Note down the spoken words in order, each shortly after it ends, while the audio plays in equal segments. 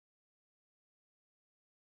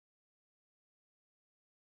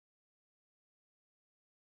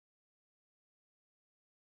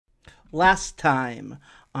Last time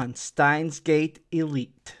on Steins Gate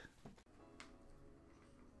Elite.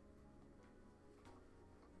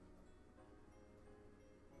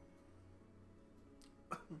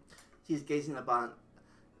 He's gazing upon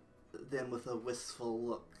them with a wistful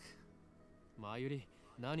look. Mayuri,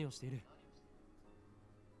 what are you doing?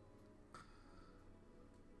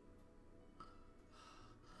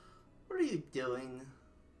 What are you doing?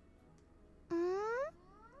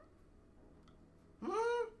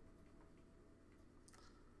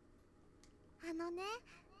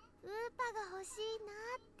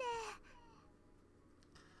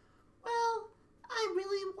 Well, I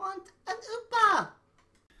really want an Oopa!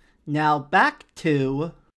 Now back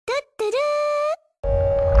to...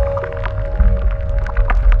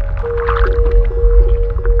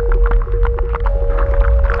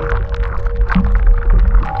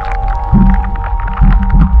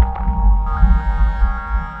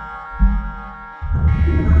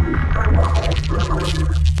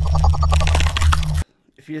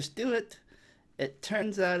 If you just do it, it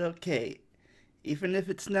turns out okay. Even if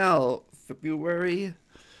it's now February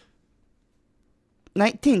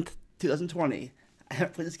 19th, 2020. I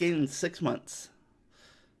haven't played this game in 6 months.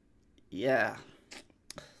 Yeah.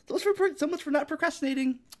 So much for not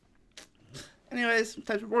procrastinating. Anyways,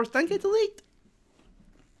 time for more Steins Gate Elite.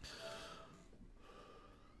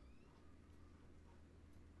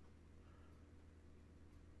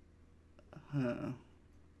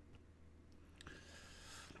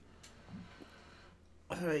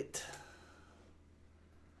 Alright.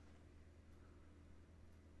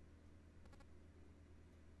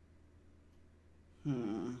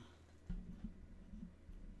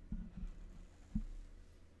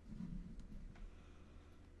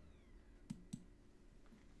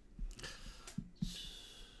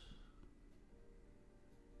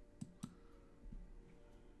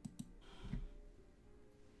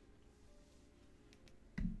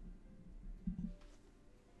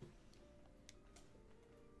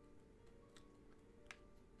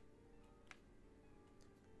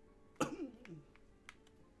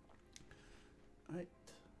 Right.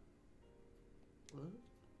 What?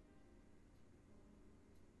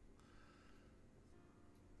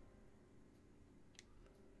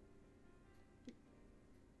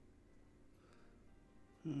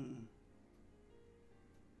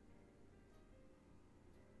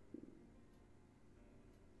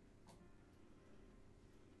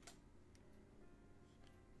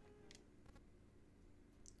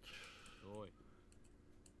 Oi.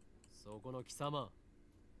 そこの貴様。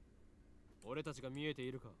俺たちが見えて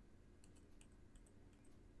いるか?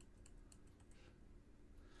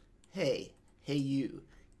 Hey you.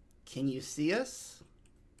 Can you see us?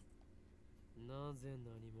 なぜ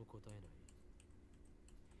何も答えない?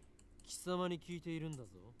 貴様に聞いているんだぞ。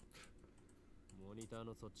モニター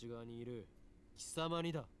のそっち側にいる貴様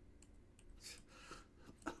にだ。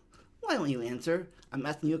Why don't you answer? I'm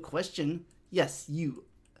asking you a question. Yes, you.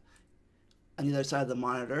 On the other side of the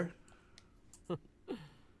monitor.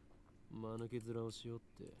 間抜け面をしようっ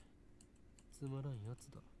てつまらんやつ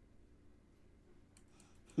だ。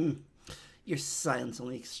Your silence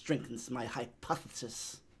only strengthens my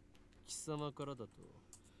hypothesis. 貴様からだと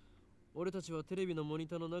俺たちはテレビのモニ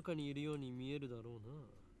ターの中にいるように見えるだろ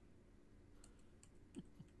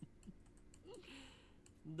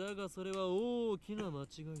うな。だがそれは大きな間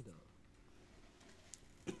違い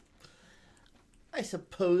だ。I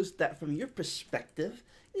suppose that from your perspective,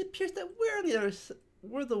 it appears that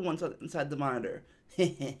we're the ones inside the monitor.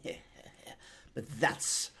 But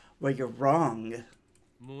that's where you're wrong.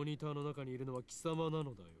 モニターの中にいるのは貴様な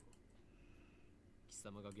のだよ。貴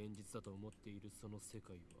様が現実だと思っているその世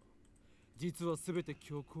界は実はすべて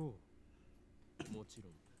虚構。もちろ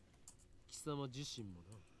ん貴様自身も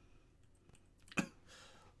な。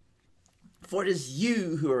For it is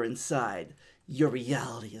you who are inside. Your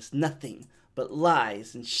reality is nothing but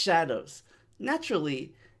lies and shadows.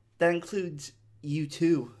 Naturally, that includes you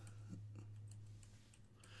too.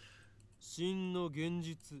 真の現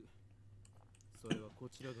実。それはこ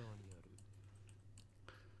ちら側にある。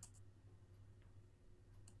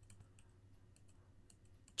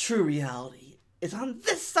True reality is on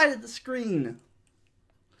this side of the screen.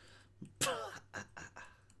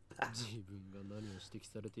 自分が何を指摘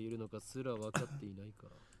されているのかすら分かっていないか。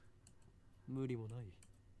無理もない。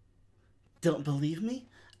Don't believe me?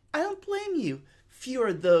 I don't blame you. Few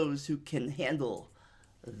are those who can handle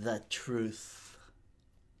the truth.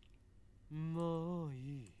 まあ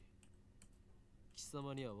いい。貴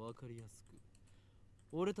様には分かりやすく、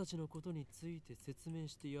俺たちのことについて説明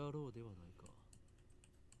してやろうではないか。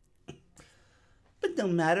But no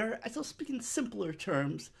matter, I still speak in simpler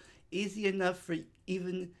terms, easy enough for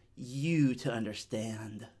even you to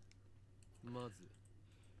understand. まず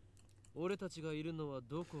俺たちがいるのは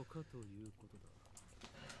どこかというこ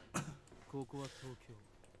とだ。ここは東京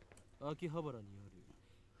秋葉原にある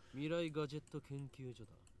未来ガジェット研究所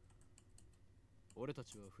だ。俺た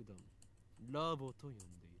ちは普段ラボと呼んでいる。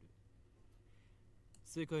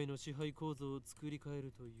世界の支配構造を作り変え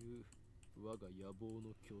るという我が野望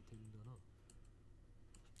の拠点だな。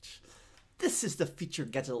This is the Future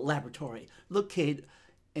Gadget Laboratory, located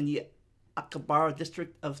in the Akihabara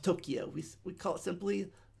district of Tokyo. We call it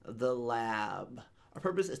simply the Lab. Our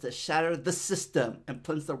purpose is to shatter the system and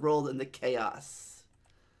plunge the world into chaos.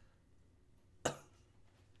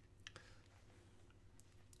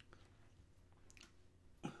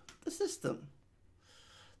 The system.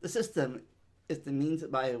 The system is the means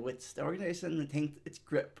by which the organization maintains its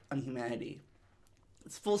grip on humanity.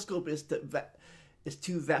 Its full scope is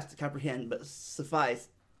too vast to comprehend, but suffice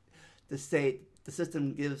to say the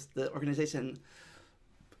system gives the organization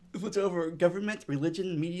influence over government,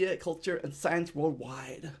 religion, media, culture, and science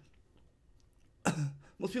worldwide.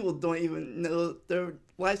 Most people don't even know their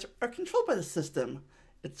lives are controlled by the system.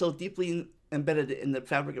 It's so deeply embedded in the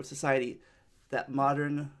fabric of society that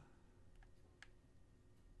modern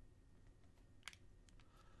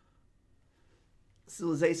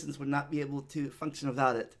civilizations would not be able to function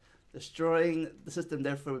without it. Destroying the system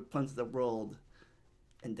therefore would plunge the world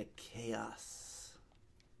into chaos.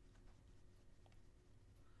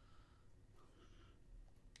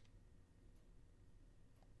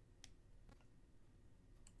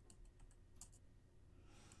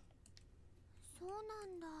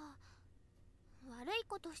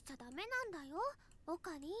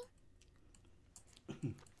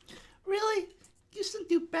 Really? You shouldn't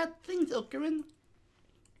do bad things, Okarin.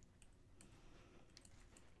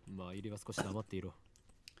 まあ入りは少し黙っていろ。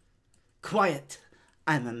Quiet.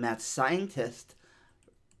 I'm a mad scientist.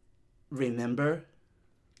 Remember?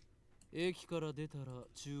 駅から出たら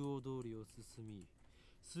中央通りを進み、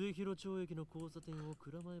末広町駅の交差点を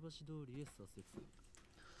蔵前橋通りへ左折。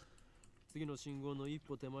次の信号の一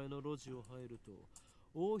歩手前の路地を入ると、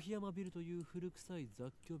大檜山ビルという古臭い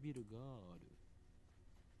雑居ビルがある。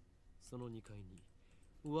その2階に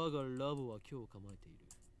我がラボは今日構えている。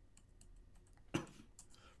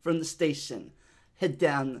From the station, head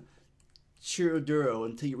down Chiroduro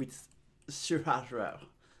until you reach Shirahara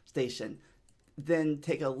Station. Then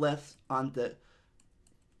take a left onto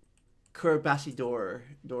Kurabashi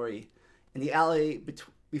Dori. In the alley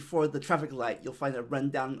before the traffic light, you'll find a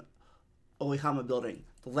rundown Oihama building.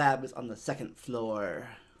 The lab is on the second floor.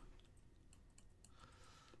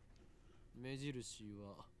 目印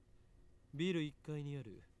はビル1階にあ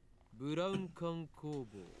るブラウン管工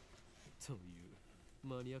房という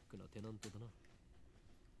マニアックなテナントだな。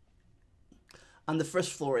On the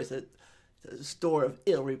first floor is a store of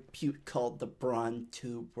ill repute called the Braun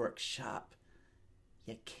Tube Workshop.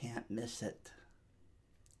 You can't miss it.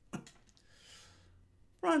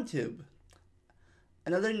 Braun Tube.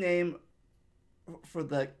 Another name for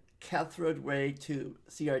the cathode ray tube,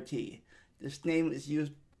 CRT. This name is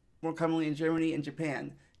used more commonly in Germany and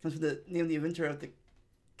Japan. It comes from the name of the inventor of the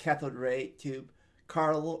cathode ray tube,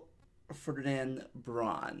 Karl Ferdinand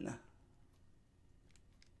Braun. Now,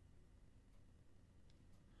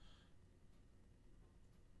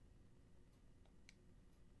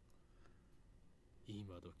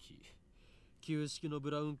 旧式の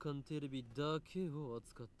ブラウン管テレビだけを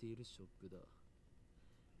扱っているショップだ。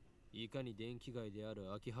いかに電気街であ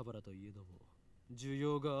る秋葉原といえども、需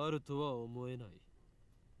要があるとは思えない。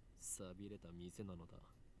寂れた店なのだ。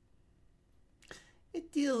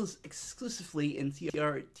It deals exclusively in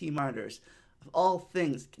CRT monitors. Of all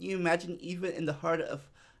things, can you imagine even in the heart of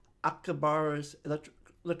Akihabara's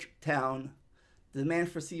electric town, the demand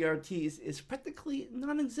for CRTs is practically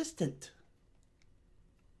non-existent.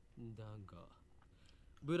 だが、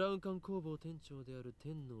ブラウン管工房店長である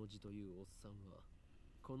天王寺というおっさんは、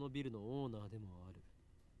このビルのオーナーでもある。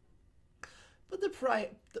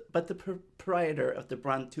But the proprietor of the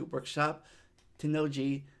Braun Tube Workshop,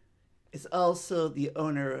 Tenoji, is also the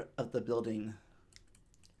owner of the building.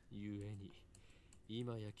 ゆえに、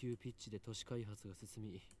今や急ピッチで都市開発が進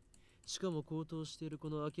み、しかも高騰している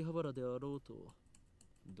この秋葉原であろうと、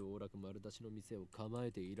道楽丸出しの店を構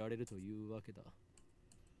えていられるというわけだ。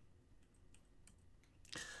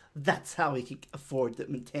That's how he can afford to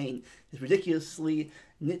maintain his ridiculously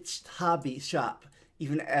niched hobby shop,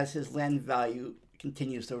 even as his land value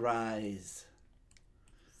continues to rise.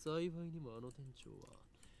 幸いにもあの店長は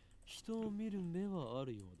人を見る目はあ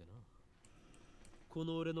るようでな。こ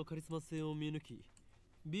の俺のカリスマ性を見抜き、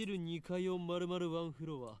ビル2階を丸々ワンフ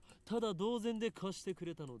ロアただ同然で貸してく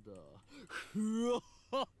れたのだ。ふわっ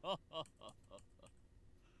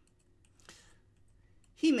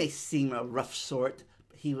He may seem a rough sort,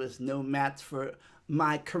 but he was no match for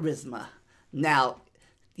my charisma. Now,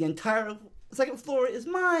 the entire second floor is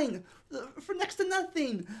mine for next to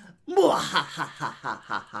nothing.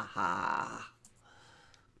 Mwahahahahaha.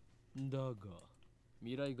 だが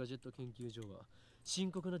未来ガジェット研究所は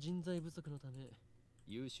深刻な人材不足のため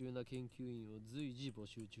優秀な研究員を随時募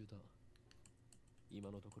集中だ。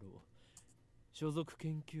今のところ所属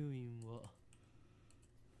研究員は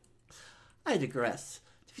I digress.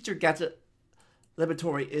 The Future Gadget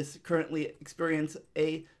Laboratory is currently experiencing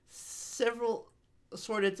a several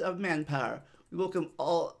shortage of manpower. We welcome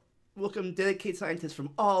dedicated scientists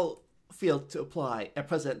from all fields to apply. At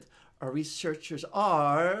present, our researchers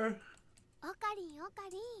are... オカリンオカ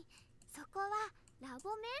リン、そこはラ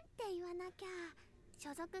ボメンって言わなきゃ。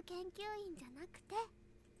所属研究員じゃなくて。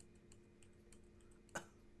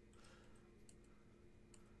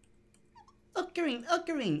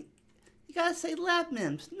Uckering. You gotta say lab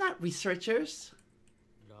members, not researchers.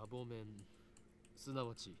 ラボメン、すな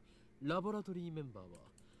わちラボラトリーメンバーは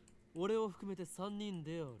俺を含めて3人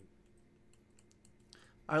である。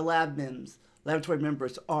Our laboratory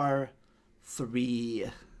members are 3.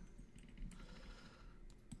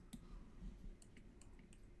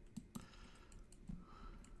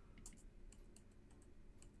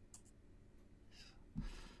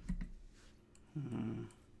 Hmm.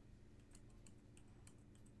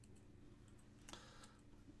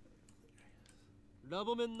 ラ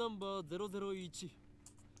ボメンナンバー001、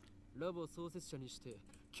ラボ創設者にして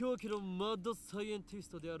狂気のマッドサイエンティス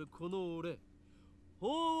トであるこの俺、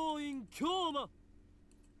法院京馬。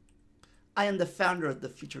 I am the founder of the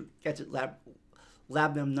Future Gadget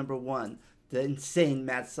Labnum number 1, the insane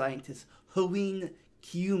mad scientist, Hoin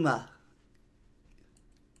Kyuma.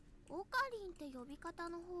 オカリンって呼び方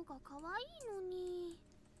の方が可愛いのに。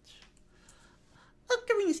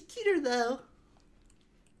Uckering is cuter though.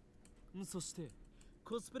 そして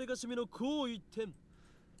コスプレが趣味の高一点、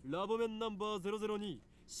ラボメンナンバー002、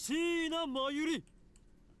椎名真由里。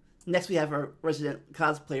 Next we have our resident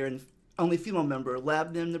cosplayer and only female member,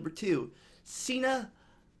 Labnum number 2, Sina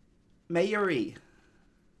Mayuri.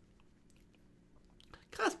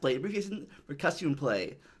 Cosplay, abbreviation for costume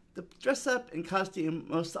play. The dress up and costume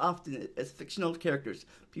most often as fictional characters.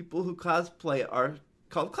 People who cosplay are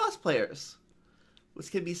called cosplayers,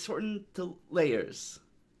 which can be shortened to layers.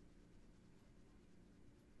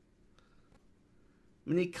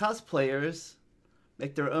 Many cosplayers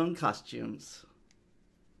make their own costumes.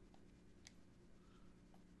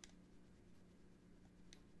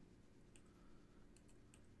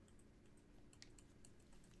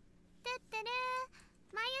 てってる、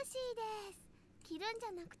マユシーです。着るんじ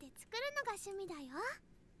ゃなくて作るのが趣味だよ。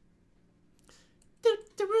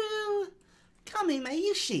Doo-doo-roo! Call me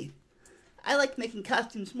Mayushi. I like making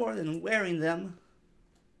costumes more than wearing them.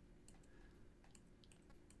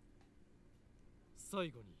 最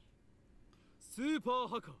後にスーパー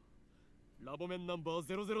ハカー、ラボメンナンバー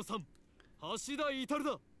003、橋田至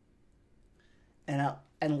だ。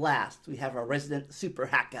 And last, we have our resident super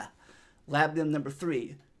hacker, Labnum number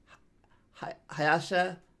 3,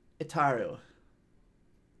 Hayasha Itaru.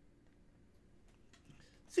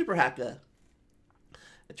 Super hacker,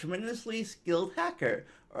 a tremendously skilled hacker,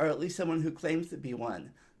 or at least someone who claims to be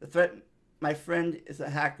one. The threat, my friend, is a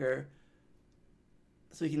hacker,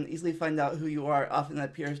 so you can easily find out who you are. Often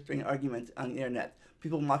appears during arguments on the internet.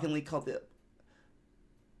 People mockingly call the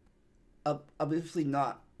obviously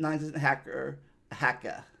non-existent hacker a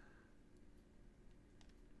hacker.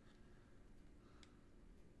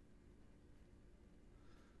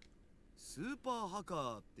 スーパーハカ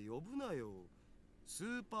ーって呼ぶなよ。ス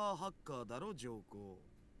ーパーハッカーだろ、上皇。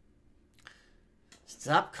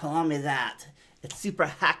Stop calling me that. It's super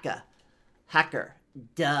hacker. Hacker.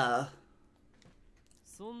 Duh.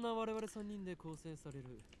 そんな我々3人で構成される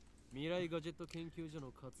未来ガジェット研究所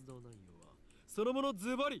の活動内容はそのもの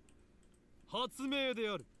ズバリ発明で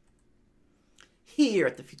ある。 Here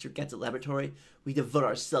at the Future Gadget Laboratory, we devote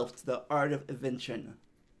ourselves to the art of invention.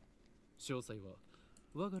 詳細は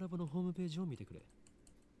我がラボのホームページを見てくれ。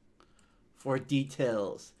 For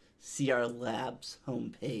details, see our lab's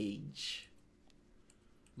homepage.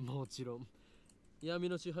 もちろん闇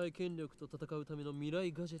の支配権力と戦うための未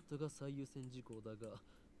来ガジェットが最優先事項だが、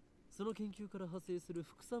その研究から派生する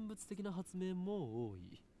副産物的な発明も多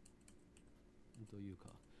い。というか、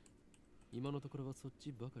今のところはそっ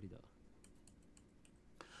ちばかりだ。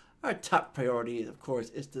 Our top priority, of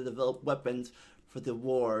course, is to develop weapons for the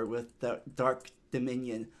war with the Dark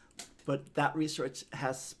Dominion, but that research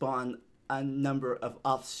has spawned a number of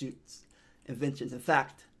offshoots inventions. In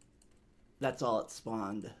fact, That's all it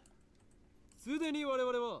spawned. すでに我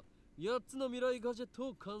々は8つの未来ガジェット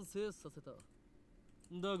を完成させた。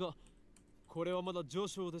だが、これはまだ序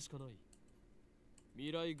章でしかない。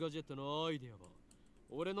未来ガジェットのアイデアは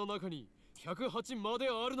俺の中に108まで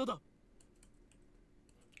あるのだ。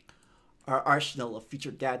Our arsenal of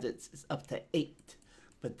future gadgets is up to 8,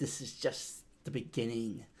 but this is just the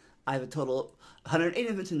beginning. I have a total of 108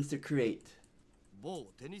 inventions to create.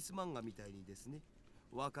 某テニス漫画みたいにですね。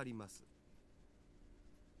わかります。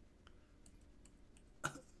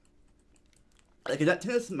Like that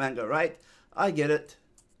tennis manga, right? I get it.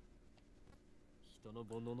 人の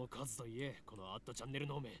煩悩の数といえ、このアットチャンネル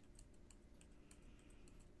の目。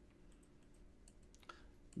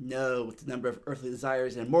No, with the number of earthly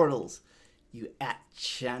desires and mortals. You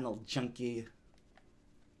at-channel junkie.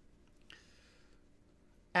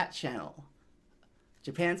 At-channel.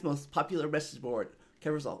 Japan's most popular message board.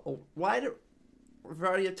 Covers a wide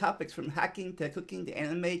variety of topics from hacking to cooking to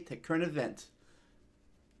anime to current events.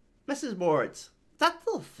 Message boards. Is that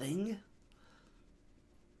still a thing?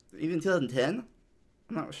 Even 2010?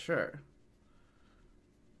 I'm not sure.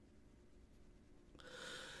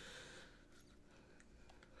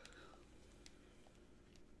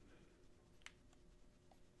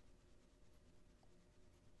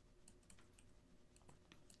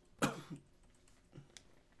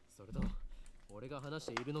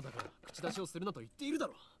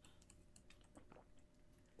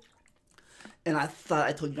 And I thought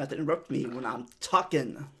I told you not to interrupt me when I'm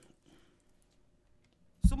talking.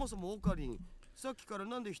 そもそもオカリン、さっきから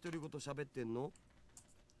なんで独り言喋ってんの？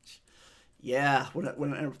 Yeah,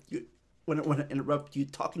 when I interrupt you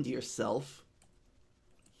talking to yourself.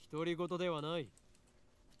 独り言ではない。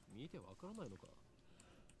見てわからないのか。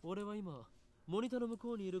俺は今、モニターの向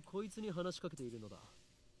こうにいるこいつに話しかけているのだ。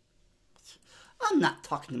I'm not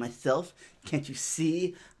talking to myself. Can't you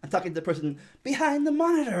see? I'm talking to the person behind the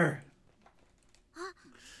monitor. あ、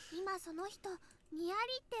今その人にやり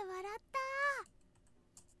って笑っ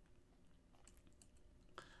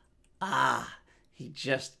た。Ah, he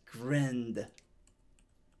just grinned.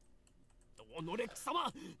 おのれ貴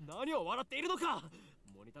様、何を笑っているのか。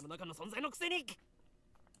モニターの中の存在のくせに。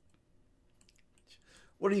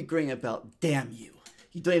What are you grinning about? Damn you.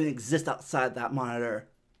 You don't even exist outside that monitor.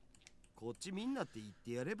 こっちみんなって言っ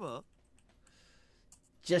てやれば？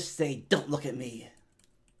 Just say, don't look at me.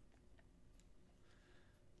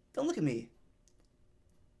 Don't look at me.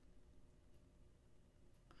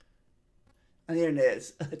 On the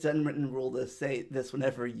internet, it's an unwritten rule to say this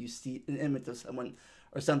whenever you see an image of someone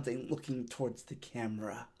or something looking towards the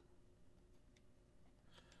camera.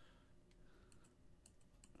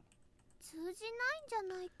 通じないんじゃ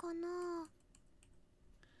ないかな。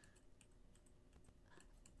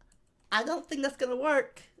I don't think that's gonna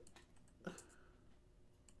work.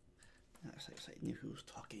 I knew who was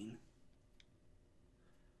talking.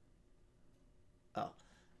 Oh,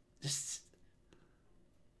 just.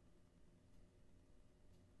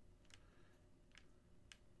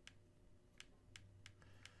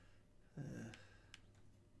 Uh,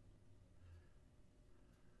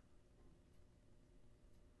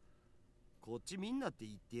 こっちみんなって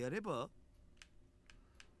言ってやれば？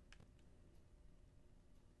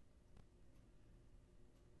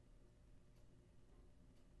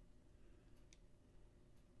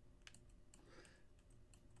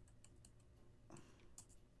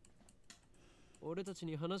俺たち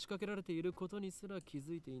に話しかけられていることにすら気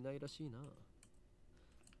づいていないらしいな。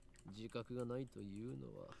自覚がないというの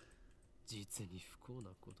は実に不幸な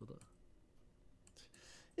ことだ。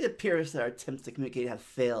It appears that our attempts to communicate have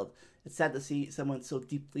failed. It's sad to see someone so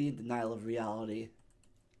deeply in denial of reality.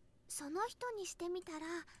 その人にしてみたら、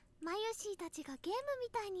マユシーたちがゲームみ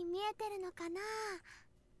たいに見えてるのかな。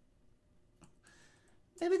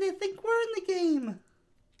Maybe they think we're in the game.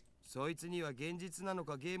 そいつには現実なの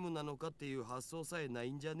かゲームなのかっていう発想さえな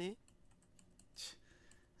いんじゃね？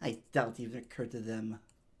 I doubt it even occurred to them.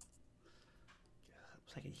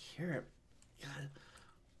 God, I can hear it. God.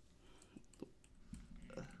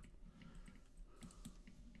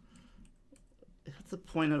 What's the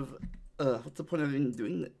point of even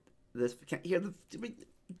doing this? We can't hear the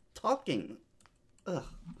talking. Ugh.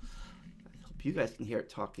 I hope you guys can hear it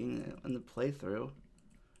talking in the playthrough.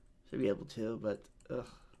 Should be able to, but ugh.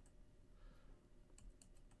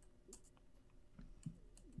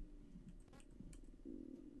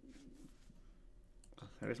 Oh,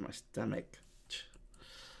 there's my stomach.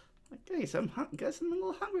 Okay, so guess I'm a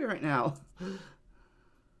little hungry right now.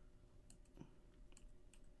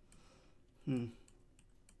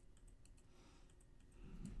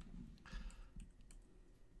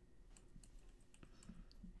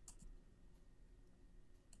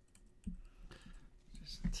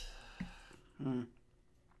 I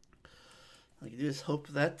can just hope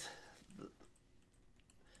that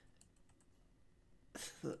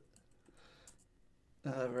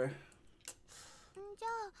whatever. じゃ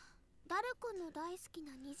あダル君の大好き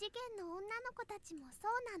な二次元の女の子たちもそ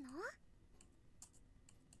うなの？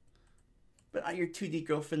 But aren't your 2D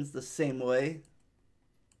girlfriends the same way?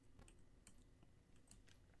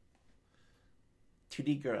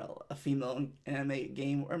 2D girl, a female anime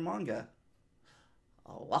game or manga.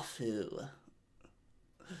 A wafu.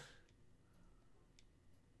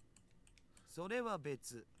 それは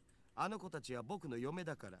別。あの子たちは僕の嫁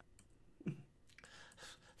だから。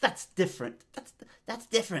That's different. That's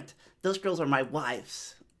different. Those girls are my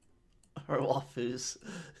wives. Or waifus.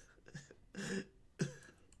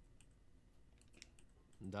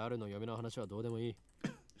 誰の嫁の話はどうでもいい。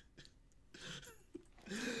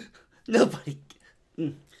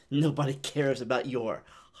Nobody cares about your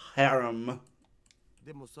harem.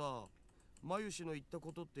 でもさ、マユシの言った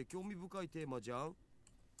ことって興味深いテーマじゃん。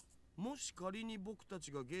もし仮に僕た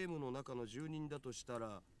ちがゲームの中の住人だとした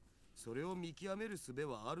ら、それを見極める術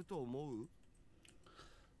はあると思う？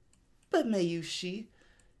 But Mayushi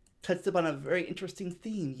touched upon a very interesting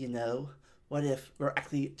theme, you know. What if we're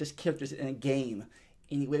actually just characters in a game?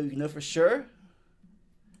 Any way we can know for sure?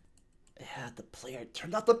 Yeah, the player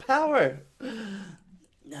turned off the power.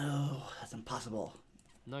 No, that's impossible.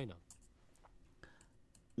 ないな。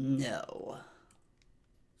No.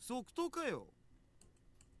 即答かよ。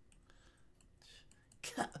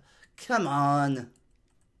Come on.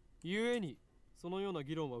 故にそのような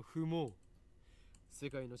議論は不毛。世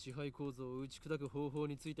界の支配構造を打ち砕く方法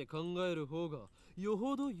について考える方がよ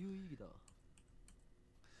ほど有意義だ。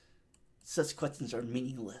Such questions are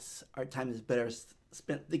meaningless. Our time is better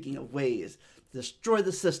spent thinking of ways to destroy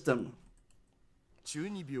the system. 中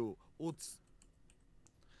二病、オツ。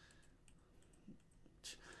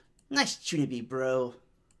Nice Chunibi, bro.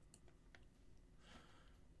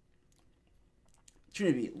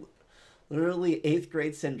 Chunibi, literally 8th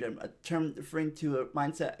grade syndrome, a term referring to a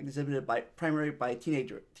mindset exhibited primarily by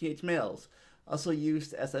teenage males, also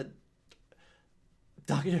used as a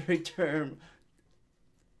derogatory term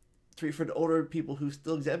to refer to older people who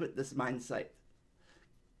still exhibit this mindset,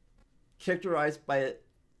 characterized by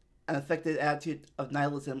an affected attitude of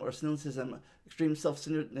nihilism or cynicism, extreme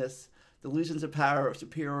self-centeredness, delusions of power or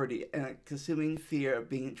superiority, and a consuming fear of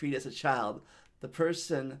being treated as a child. The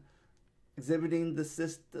person exhibiting the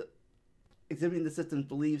system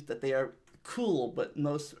believes that they are cool, but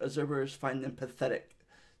most observers find them pathetic.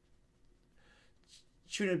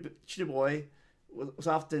 Chuniboy was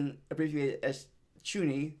often abbreviated as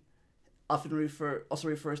Chuni, also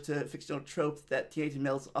refers to fictional tropes that teenage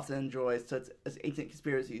males often enjoy, such as ancient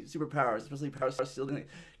conspiracies, superpowers, especially powers stealing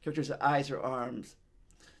characters' eyes or arms.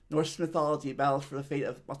 Norse mythology, battles for the fate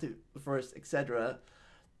of multiverse, etc.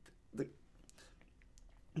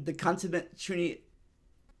 The consummate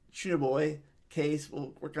Chuniboy case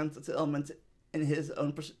will work on such elements in his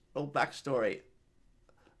own personal backstory.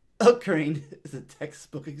 Occurring is a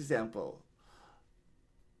textbook example.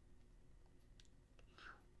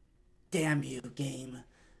 Damn you, game.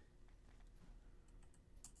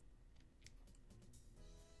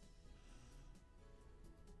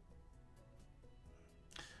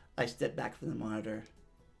 I step back from the monitor.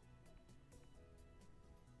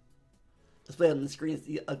 Displayed on the screen is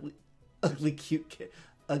the ugly cute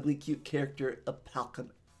character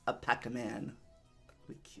Alpaca-man.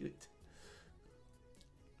 Ugly cute.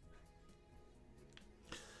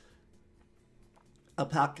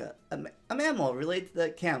 Alpaca, a mammal related to the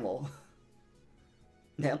camel.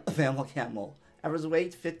 A mammal camel. Average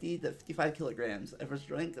weight 50 to 55 kilograms.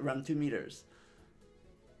 Average length around 2 meters.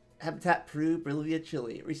 Habitat Peru, Bolivia,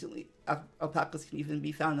 Chile. Recently, alpacas can even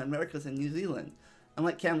be found in Americas and New Zealand.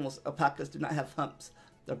 Unlike camels, alpacas do not have humps.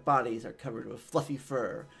 Their bodies are covered with fluffy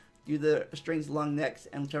fur. Due to their strange long necks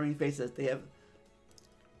and charming faces, they have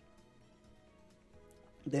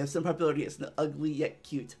some popularity as an ugly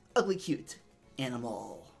cute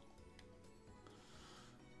animal.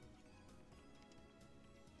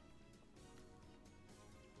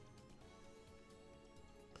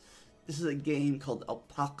 This is a game called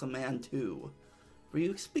Alpaca Man 2, where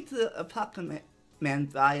you speak to the Alpaca Man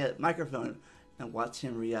via microphone and watch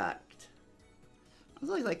him react. I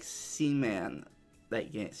really like Seaman,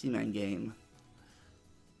 that game, Seaman game.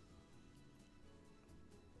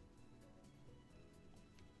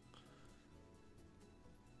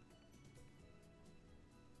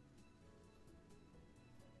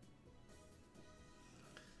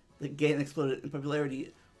 The game exploded in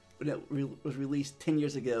popularity when it was released 10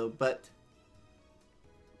 years ago, but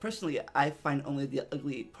personally, I find only the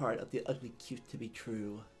ugly part of the ugly cute to be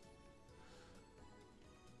true.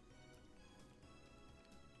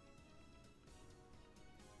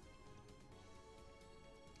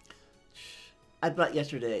 I bought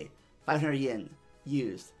yesterday. 500 yen.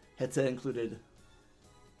 Used. Headset included.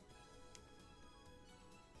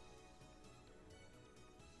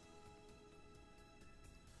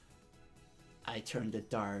 I turned to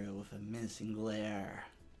Daru with a menacing glare.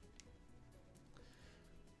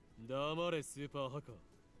 黙れスーパーハカ。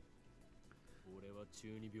俺は中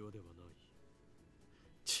二病ではない。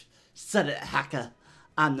Said it, Haka.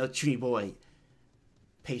 I'm no tree boy.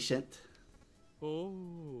 Patient. お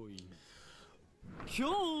ーい。今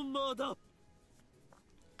日まだ。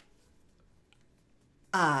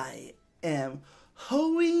I am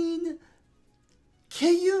Hoin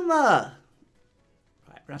Keyuma.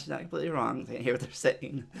 I pronounced that completely wrong. I can't hear what they're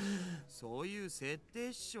saying. そういう設定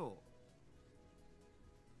っしょ。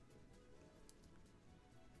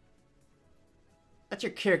That's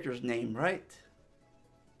your character's name, right?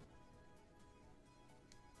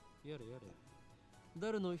 やれやれ。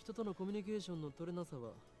誰の人とのコミュニケーションの取れなさ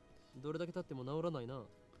はどれだけ経っても治らないな。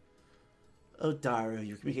Oh, Daru,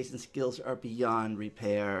 your communication skills are beyond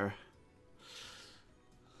repair.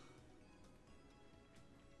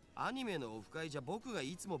 アニメのオフ会じゃ僕が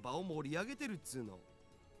いつも場を盛り上げてるっつうの。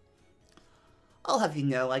I'll have you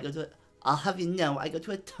know, I go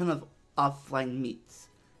to a ton of offline meets.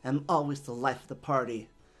 I'm always the life of the party.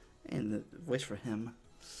 And the voice for him.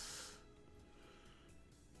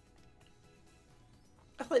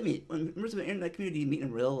 I like meet when members of the internet community meet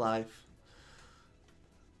in real life.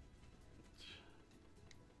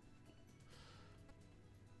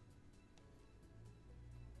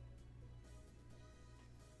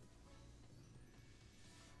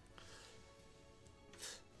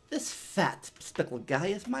 This fat, speckled guy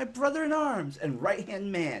is my brother-in-arms and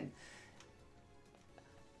right-hand man,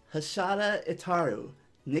 Hashada Itaru,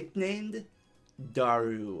 nicknamed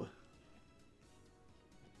Daru.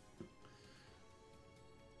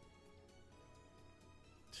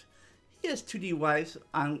 He has 2D wives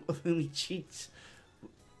on whom he cheats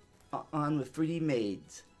on with 3D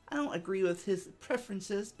maids. I don't agree with his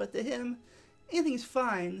preferences, but to him, anything's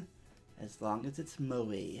fine as long as it's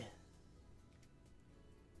moe.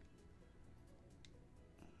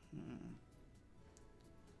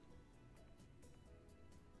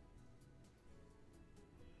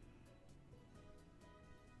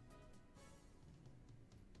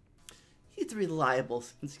 He's a reliable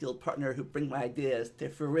and skilled partner who brings my ideas to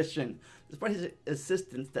fruition. Despite his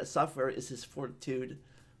assistance, that software is his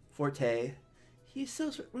forte. He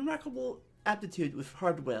shows remarkable aptitude with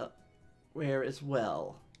hardware as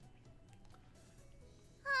well.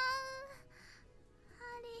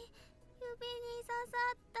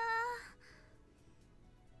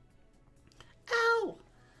 Ow!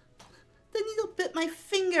 The needle bit my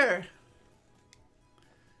finger!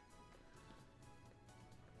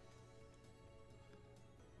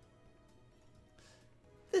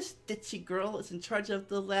 This ditzy girl is in charge of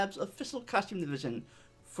the lab's official costume division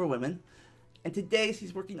for women, and today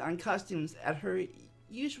she's working on costumes at her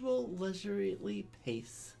usual leisurely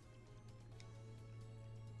pace.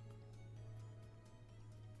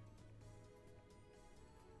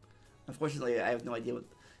 Unfortunately, I have no idea what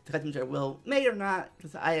the costumes are well made or not,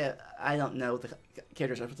 because I don't know what the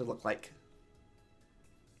characters are supposed to look like.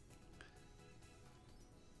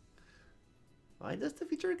 Why does the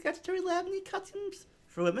future statutory lab need costumes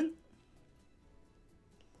for women?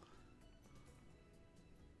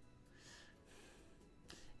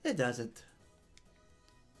 It doesn't.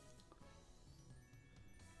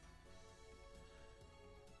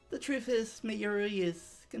 The truth is, Mayuri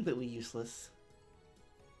is completely useless.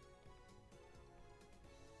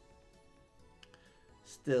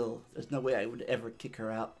 Still, there's no way I would ever kick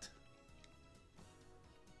her out.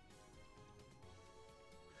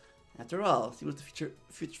 After all, she was the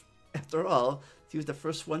After all, she was the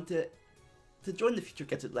first one to join the Future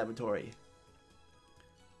Gadget Laboratory.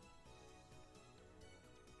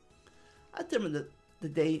 I remember the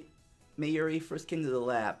day Mayuri first came to the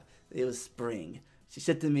lab. It was spring. She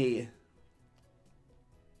said to me,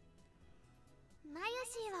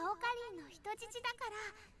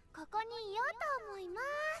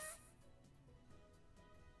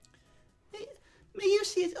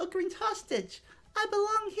 Mayushi is Okarin's hostage. I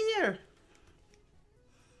belong here.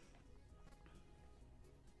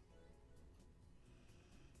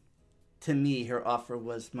 To me, her offer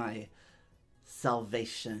was my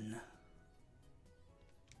salvation.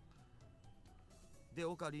 で、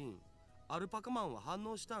オカリン、アルパカマンは反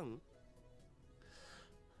応したん?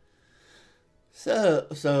 So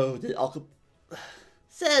did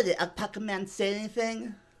Alpaca Man say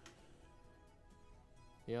anything?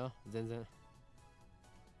 いや、全然。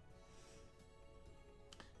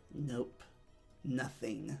Nope.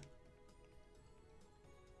 Nothing.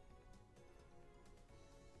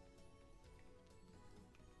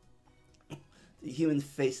 The human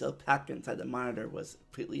face alpaca inside the monitor was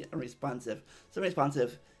completely unresponsive. So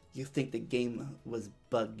unresponsive, you think the game was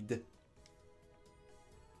bugged.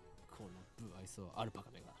 この不愛想アルパカ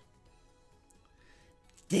めが。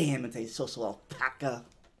 Damn, it's a social alpaca.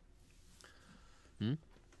 Hmm?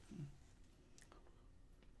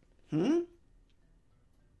 Hmm?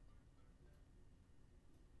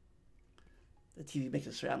 The TV makes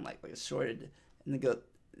a sound like it's shorted, and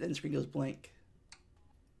then the screen goes blank.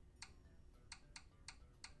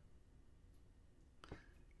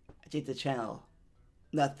 I checked the channel.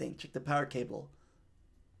 Nothing. Check the power cable.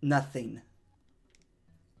 Nothing.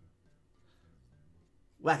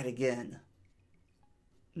 Whack it again.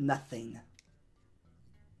 Nothing.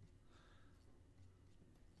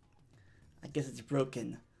 I guess it's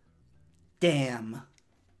broken. Damn.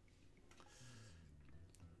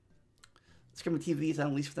 Screaming TV is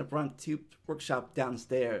unleashed from the Bronx Tube workshop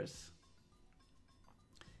downstairs.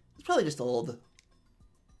 It's probably just old.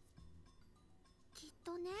 きっ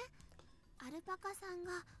とね、アルパカさん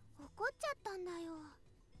が怒っちゃったんだよ。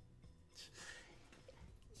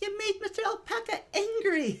 You made Mr. Alpaca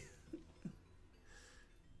angry!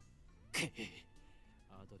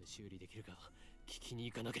 後で修理できるか聞きに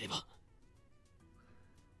行かなければ。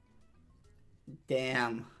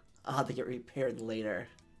 Damn. I'll have to get repaired later.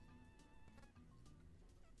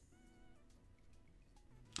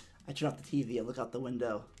 I turn off the TV and look out the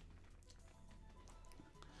window.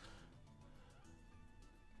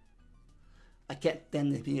 I can't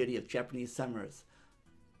stand the humidity of Japanese summers.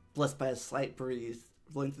 Blessed by a slight breeze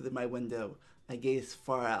blowing through my window, I gaze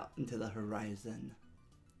far out into the horizon.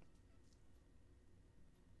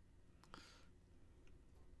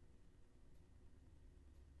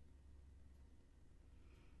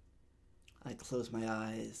 I close my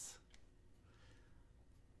eyes.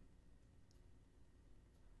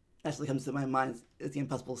 Naturally comes to my mind is the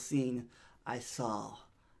impossible scene I saw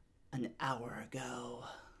an hour ago.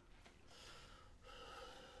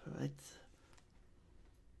 Right.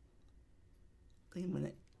 I think I'm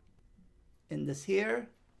gonna end this here.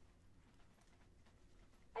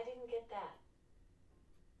 I didn't get that.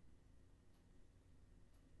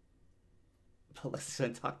 But Alexa's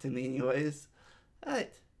gonna talk to me anyways.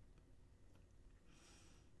 Alright.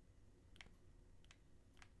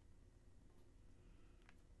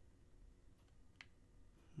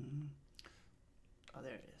 Oh,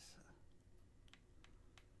 there it is.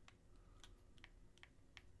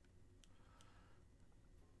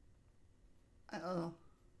 Oh.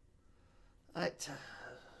 Alright.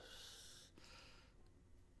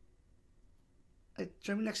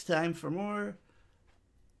 Join me next time for more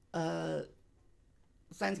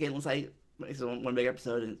Steins game. Unless I make one big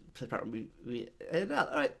episode and probably we edit it out.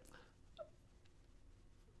 Alright.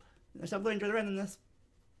 Next time, enjoy the randomness.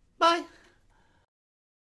 Bye!